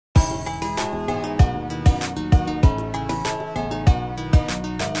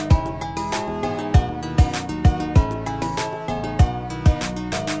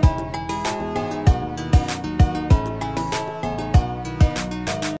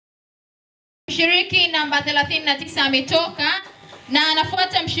Mshiriki namba 39 ametoka na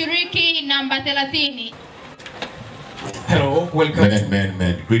anafuata mshiriki namba 30. Hello, welcome.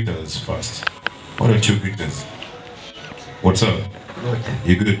 Man, greet us first. Why don't you greet us? What's up? Good.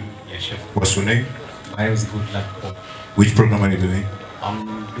 You good? Yes, chef. What's your name? My name is Good Luck. Which program are you doing?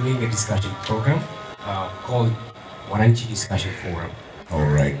 I'm doing a discussion program called Wanafunzi Discussion Forum.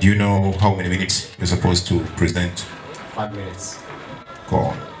 Alright. Do you know how many minutes you're supposed to present? 5 minutes. Go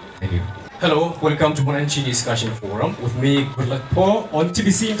on. Thank you. Hello, welcome to Wanafunzi Discussion Forum with me, Good Luck on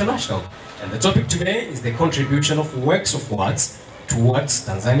TBC International. And the topic today is the contribution of works of arts towards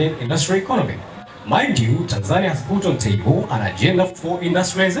Tanzanian industrial economy. Mind you, Tanzania has put on table an agenda for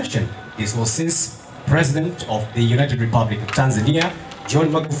industrialization. This was since President of the United Republic of Tanzania, John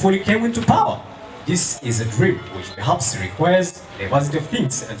Magufuli, came into power. This is a dream which perhaps requires a diversity of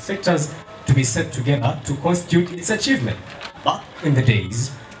things and sectors to be set together to constitute its achievement. Back in the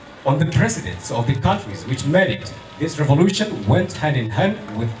days, on the presidents of the countries which made it, this revolution went hand in hand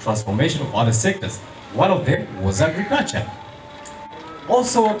with transformation of other sectors. One of them was agriculture.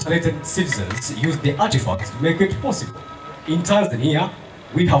 Also, talented citizens used the artifacts to make it possible. In Tanzania,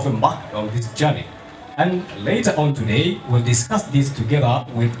 we have embarked on this journey. And later on today, we'll discuss this together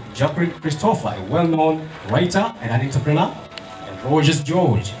with Jacqueline Christopher, a well-known writer and an entrepreneur, and Rogers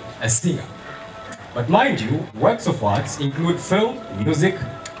George, a singer. But mind you, works of arts include film, music,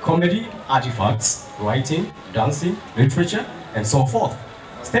 comedy, artifacts, writing, dancing, literature, and so forth.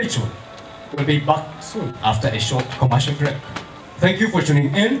 Stay tuned. We'll be back soon after a short commercial break. Thank you for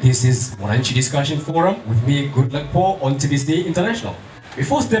tuning in. This is Wanafunzi Discussion Forum with me, Good Luck on TBC International.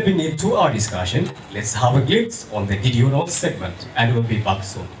 Before stepping into our discussion, let's have a glimpse on the video notes segment, and we'll be back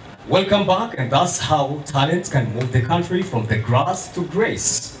soon. Welcome back, and that's how talent can move the country from the grass to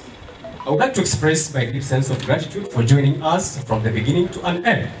grace. I would like to express my deep sense of gratitude for joining us from the beginning to an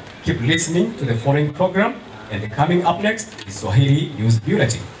end. Keep listening to the following program, and coming up next is Swahili News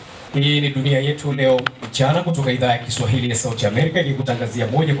Bulletin. Hii ni dunia yetu leo mchana kutoka idhaa ya Kiswahili ya Sauti ya Amerika ikikutangazia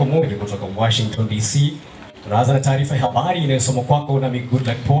moja kwa moja kutoka Washington DC. Tunaanza na taarifa ya habari inayosomwa kwako na Good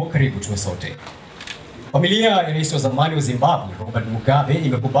Luck. Karibu tuwe sote. Familia ya rais wa zamani wa Zimbabwe Robert Mugabe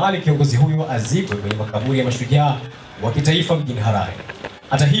imekubali kiongozi huyo azikwe kwenye makaburi ya mashujaa wa kitaifa mjini Harare.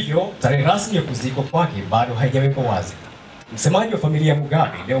 Hata hivyo, tarehe rasmi ya kuzikwa kwake bado haijawekwa wazi. Msemaji wa familia ya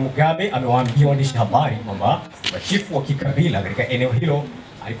Mugabe, Leo Mugabe, amewaambia waandishi habari kwamba machifu wa kikabila katika eneo hilo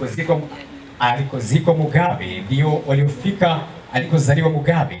alikozikwa Mugabe ndio waliofika, alikozaliwa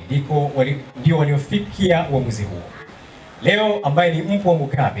Mugabe ndio waliofikia uamuzi huo. Leo, ambaye ni mpwa wa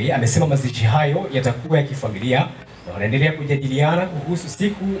Mugabe, amesema mazishi hayo yatakuwa ya kifamilia na wanaendelea kujadiliana kuhusu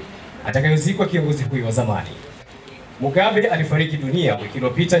siku atakayozikwa kiongozi huyo wa zamani. Mugabe alifariki dunia wiki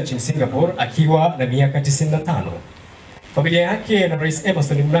iliyopita nchini Singapore akiwa na miaka 95. Familia yake na Rais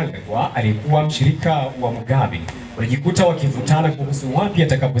Emerson Mnangagwa alikuwa mshirika wa Mugabe walijikuta wakivutana kuhusu wapi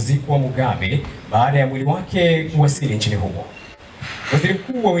atakapozikwa Mugabe baada ya mwili wake kuwasili nchini humo. Waziri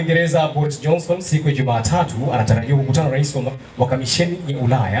Mkuu wa Uingereza Boris Johnson siku ya Jumatatu anatarajiwa kukutana na rais wa Kamisheni ya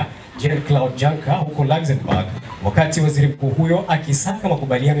Ulaya Jean-Claude Juncker huko Luxembourg, wakati waziri mkuu huyo akisaka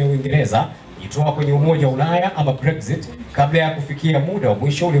makubaliano ya Uingereza itoa kwenye Umoja wa Ulaya ama Brexit kabla ya kufikia muda wa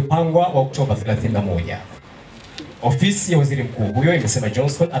mwisho uliopangwa wa Oktoba 31. Ofisi ya waziri mkuu huyo imesema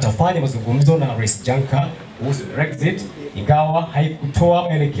Johnson atafanya mazungumzo na Rais Juncker kuhusu Brexit, ingawa haikutoa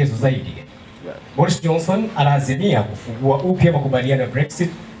maelekezo zaidi. Boris Johnson anaazimia kufungua upya makubaliano ya Brexit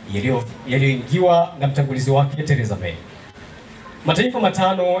yaliyoingiwa na mtangulizi wake Theresa May. Mataifa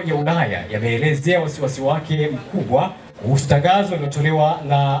matano ya Ulaya yameelezea wasiwasi wake mkubwa kuhusu tangazo lilotolewa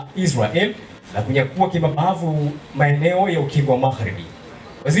na Israel la kunyakua kimabavu maeneo ya ukingo wa Magharibi.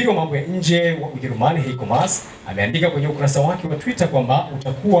 Waziri wa mambo ya nje wa Ujerumani Heiko Maas ameandika kwenye ukurasa wake wa Twitter kwamba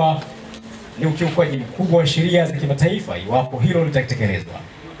utakuwa ni ukiukwaji mkubwa wa sheria za kimataifa iwapo hilo litatekelezwa.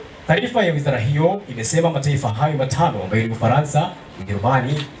 Taarifa ya wizara hiyo imesema mataifa hayo matano ambayo ni Ufaransa,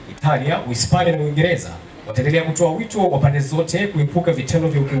 Ujerumani, Italia, Uhispania na Uingereza wataendelea kutoa wito wa pande zote kuepuka vitendo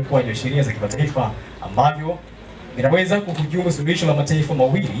vya ukiukwaji wa sheria za kimataifa ambavyo vinaweza kuhujumu suluhisho la mataifa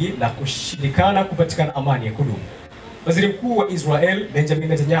mawili na kushindikana kupatikana amani ya kudumu. Waziri Mkuu wa Israel Benjamin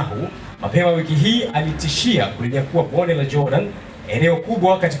Netanyahu mapema wiki hii alitishia kulinyakua bonde la Jordan, eneo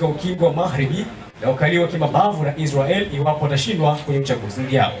kubwa katika ukingo wa Magharibi na ukaliwa kimabavu na Israel iwapo atashindwa kwenye uchaguzi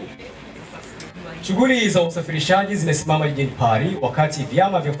ujao. Shughuli za usafirishaji zimesimama jijini Paris wakati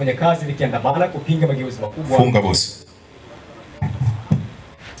vyama vya wafanyakazi vikiandamana kupinga mageuzi makubwa. Funga boss.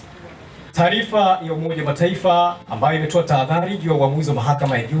 Taarifa ya Umoja wa Mataifa ambayo imetoa tahadhari juu ya uamuzi wa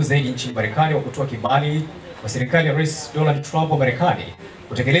mahakama ya juu zaidi nchini Marekani wa kutoa kibali kwa serikali ya Rais Donald Trump wa Marekani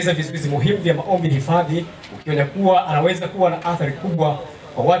kutekeleza vizuizi muhimu vya maombi hifadhi, ukionya kuwa anaweza kuwa na athari kubwa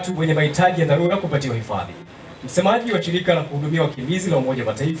kwa watu wenye mahitaji ya dharura kupatiwa hifadhi. Msemaji wa shirika la kuhudumia wakimbizi la Umoja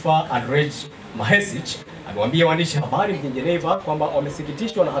wa Mataifa, Andrej Mahesic, amewaambia waandishi habari mjini Geneva kwamba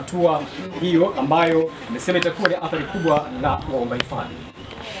wamesikitishwa na hatua hiyo ambayo amesema itakuwa ni athari kubwa na waomba hifadhi.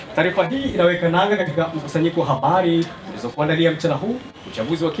 Taarifa hii inaweka nanga katika mkusanyiko wa habari zilizokuandalia mchana huu.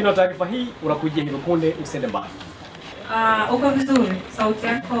 Uchambuzi wa kina wa taarifa hii unakujia hivi punde, usende mbali. Uko vizuri, sauti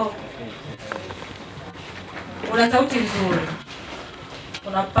yako una sauti nzuri,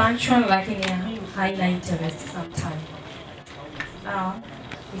 una punchline lakini haina interest sometimes.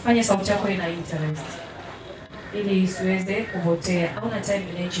 Ifanye sauti yako ina interest ili isiweze kupotea. Au na time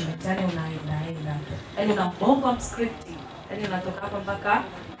management, yani unaenda yani unabonga script, yani unatoka hapa mpaka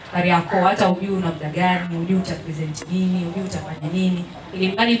kari yako, hata ujui una muda gani, ujui utapresent nini, ujui utafanya nini,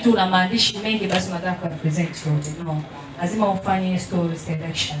 ili mradi tu una maandishi mengi basi unataka kupresent yote. No, lazima ufanye story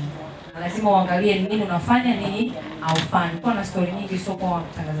selection, lazima uangalie nini unafanya, nini haufanyi. Kwa na story nyingi sio kwa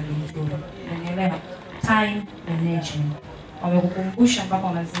mtangazaji mzuri, unanielewa? Time management wamekukumbusha mpaka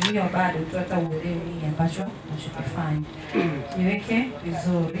unazimia bado tu hata uelewe nini ambacho unachokifanya. Niweke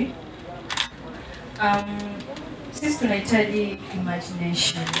vizuri. Sisi tunahitaji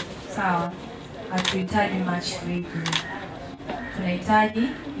imagination, sawa? Hatuhitaji much reading. Tunahitaji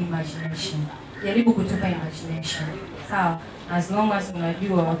imagination. Jaribu kutupa imagination, sawa? As long as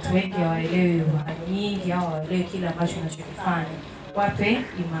unajua watu wengi hawaelewi lugha nyingi au hawaelewi kile ambacho unachokifanya, wape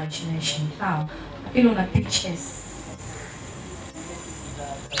imagination, sawa? Pili una pictures.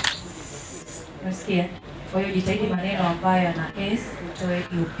 Unasikia? Kwa hiyo jitahidi maneno ambayo yana S, utoe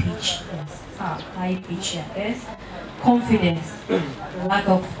hiyo pitch S. Sawa, high pitch ya S. Confidence. Lack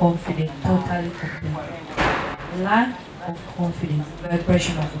of confidence. Totally complete. Lack of confidence.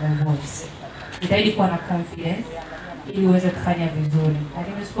 Vibration of the voice. Jitahidi kuwa na confidence ili uweze kufanya vizuri.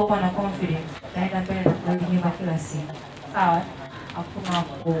 Lakini usipokuwa na confidence, utaenda mbele na kurudi nyuma kila siku. Sawa? Hakuna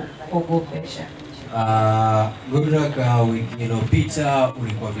kuogopesha. Good luck. Wiki iliyopita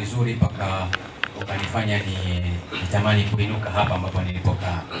ulikuwa vizuri mpaka ukanifanya nitamani kuinuka hapa ambapo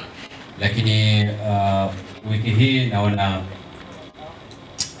nilipokaa. Lakini wiki hii naona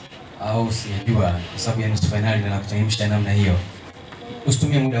au sijua kwa sababu ya nusu finali na kutamsha namna hiyo.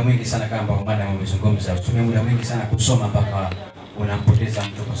 Usitumie muda mwingi sana kama mada umezungumza. Usitumie muda mwingi sana kusoma mpaka unampoteza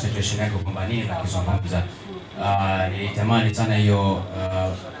mtu concentration yako kwamba nini unakizungumza. Nilitamani sana hiyo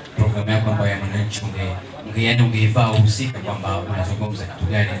program yako ambayo ya mwananchi ungeivaa uhusika kwamba unazungumza kitu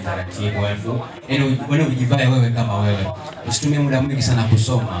gani taratibu, wewe ujivae wewe kama wewe. Usitumie muda mwingi sana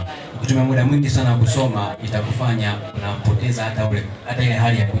kusoma. Ukitumia muda mwingi sana kusoma itakufanya unapoteza hata ile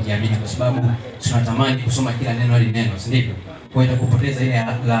hali ya kujiamini, kwa sababu tunatamani kusoma kila neno hadi neno, si ndivyo? Kwa hiyo itakupoteza ile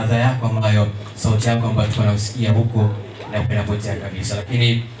ladha yako ambayo sauti yako ambayo tunausikia huko na inapotea kabisa.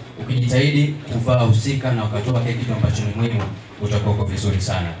 Lakini ukijitahidi kuvaa husika na ukatoa kile kitu ambacho ni muhimu, utakuwa vizuri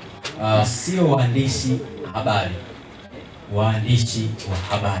sana. Sio waandishi habari, waandishi wa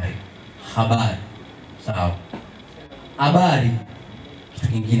habari. Habari, sawa? Habari kitu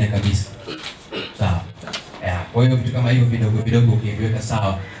kingine kabisa, sawa? Kwa hiyo vitu kama hivyo vidogo vidogo ukiviweka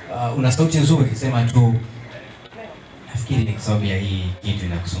sawa, una sauti nzuri, sema tu nafikiri ni kwa sababu ya hii kitu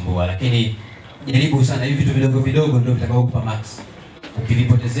inakusumbua, lakini jaribu sana hivi vitu vidogo vidogo ndio vitakao kupa max.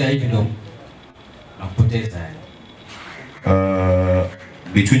 Ukivipotezea hivi ndio unapoteza.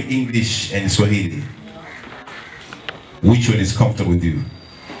 Between English and Swahili, which one is comfortable with you?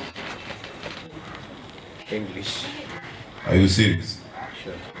 English. Are you serious?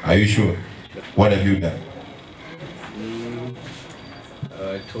 Sure. Are you sure? What have you done?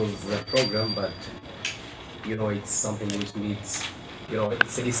 It was a program, but you know, it's something which needs, you know,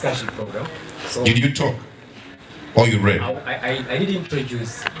 it's a discussion program. So Did you talk or you read? I did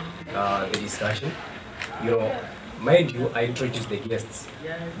introduce the discussion. You know, mind you, I introduced the guests,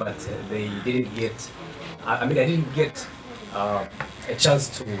 but they didn't get, I didn't get a chance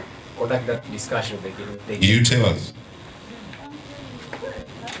to conduct that discussion. Did you tell us?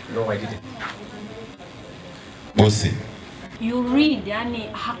 No, I didn't. Bossy. You read, yani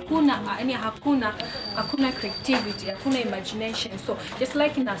hakuna creativity, hakuna imagination. So just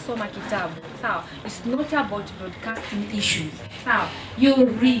like nasoma kitabu, sawa, it's not about broadcasting issues, sawa. You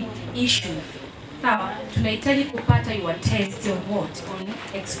read issues, sawa. Tunahitaji kupata your taste of what on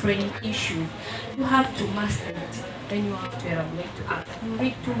explaining issues. You have to master it, then you have to elaborate to ask. You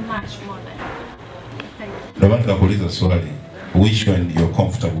read too much more than. Ndio maana nikakuuliza swali, which one you're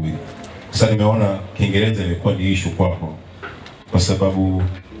comfortable with? Sasa nimeona Kiingereza imekuwa ni issue kwako, kwa sababu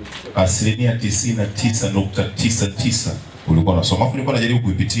 99.99 ulikuwa unasoma. Afu nilikuwa najaribu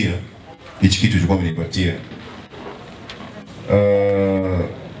kuipitia hichi kitu ulikuwa umenipatia.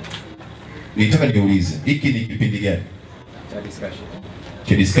 Nitaka niulize, hiki ni kipindi gani? cha discussion.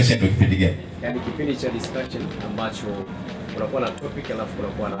 Cha discussion ndio kipindi gani? Yaani kipindi cha discussion ambacho kunakuwa na topic alafu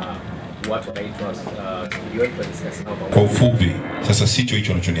kunakuwa na watu wanaitwa yoyote kwa discussion hapa. Kwa ufupi, sasa sicho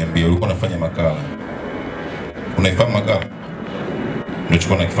hicho unachoniambia. Ulikuwa unafanya makala. Unaifahamu makala?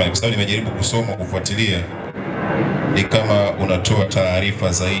 Nilichokuwa nakifanya kwa sababu nimejaribu kusoma kufuatilia, ni kama unatoa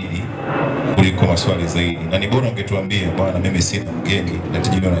taarifa zaidi kuliko maswali zaidi. Na ni bora ungetuambia bwana, mimi sina mgeni,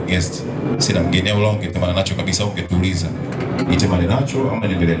 nategemea na guest, sina mgeni, au lao ungetemana nacho kabisa, ungetuuliza nitemane nacho au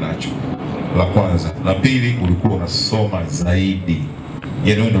niendelee nacho. La kwanza. La pili, ulikuwa unasoma zaidi.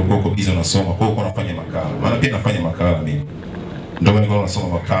 Yaani wewe ndio uko busy unasoma, kwa hiyo uko unafanya makala. Maana pia nafanya makala mimi. Ndio maana nilikuwa nasoma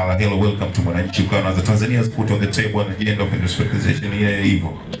makala, hello welcome to Mwananchi, kwa the Tanzania's put on the table and the end of industrialization ile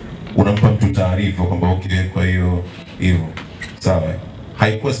hivyo. Unampa mtu taarifa kwamba okay, kwa hiyo hivyo. Sawa.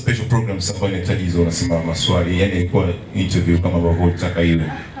 Haikuwa special programs ambayo inahitaji hizo unasema maswali, yani ilikuwa interview kama ambavyo unataka iwe.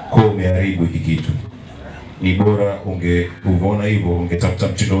 Kwa umeharibu hiki kitu. Ni bora ungeona hivyo, ungetafuta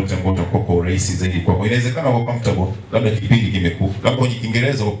mtindo wote ambao utakuwa kwa urahisi zaidi kwako. Inawezekana uko comfortable, labda kipindi kimekuwa, labda kwenye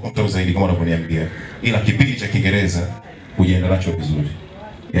Kiingereza uko comfortable zaidi kama unavyoniambia. Ila kipindi cha Kiingereza hujaenda nacho vizuri.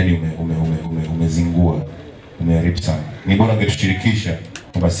 Yaani umezingua, umeharibu sana. Ni bora ungetushirikisha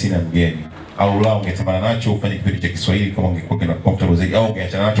kwamba sina mgeni, au la ungetamana nacho ufanye kipindi cha Kiswahili kama ungekuwa kina comfortable zaidi, au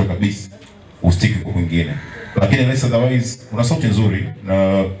ungeachana nacho kabisa ustiki kwa kwingine. Lakini unless otherwise una sauti nzuri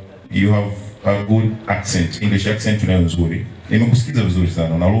na you have a good accent, English accent unayo nzuri. Nimekusikiza vizuri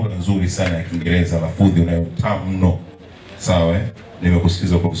sana, una lugha nzuri sana ya Kiingereza, lafudhi unayo tamu mno. Sawa eh?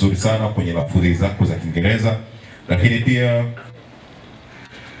 Nimekusikiza kwa vizuri sana kwenye lafudhi zako za Kiingereza, lakini pia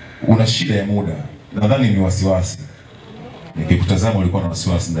una shida ya muda. Nadhani ni wasiwasi. Nikikutazama ulikuwa na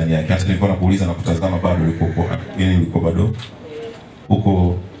wasiwasi ndani yake. Hata nilikuwa nakuuliza na kutazama bado ulikuwa bado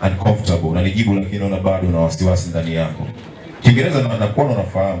uko uncomfortable. Unanijibu lakini unaona bado una wasiwasi ndani yako. Kiingereza nakuwa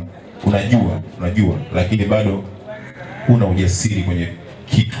unafahamu, unajua, lakini bado una ujasiri kwenye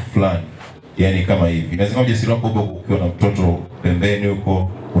kitu fulani. Yaani kama hivi. Lazima ujasiri wako upo ukiwa na mtoto pembeni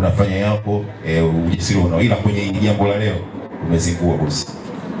huko, unafanya yako, ujasiri unao. Ila kwenye jambo la leo umezingua bosi.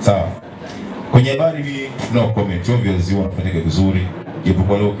 Sawa. Kwenye habari no comment, obviously unafanya vizuri.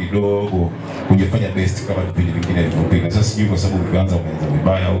 Japo leo kidogo hujafanya best kama vipindi vingine vilivyopita. Sasa sijui kwa sababu umeanza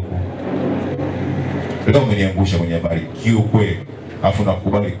vibaya huko. Leo umeniangusha kwenye habari kiukweli. Afu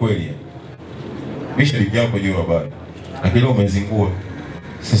nakubali kweli. Misha lijao juu habari. Lakini leo umezingua.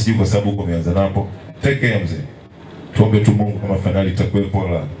 Sasa sijui kwa sababu uko umeanza napo. Take care mzee. Tuombe tu Mungu kama finali itakuwepo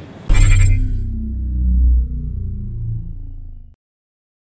la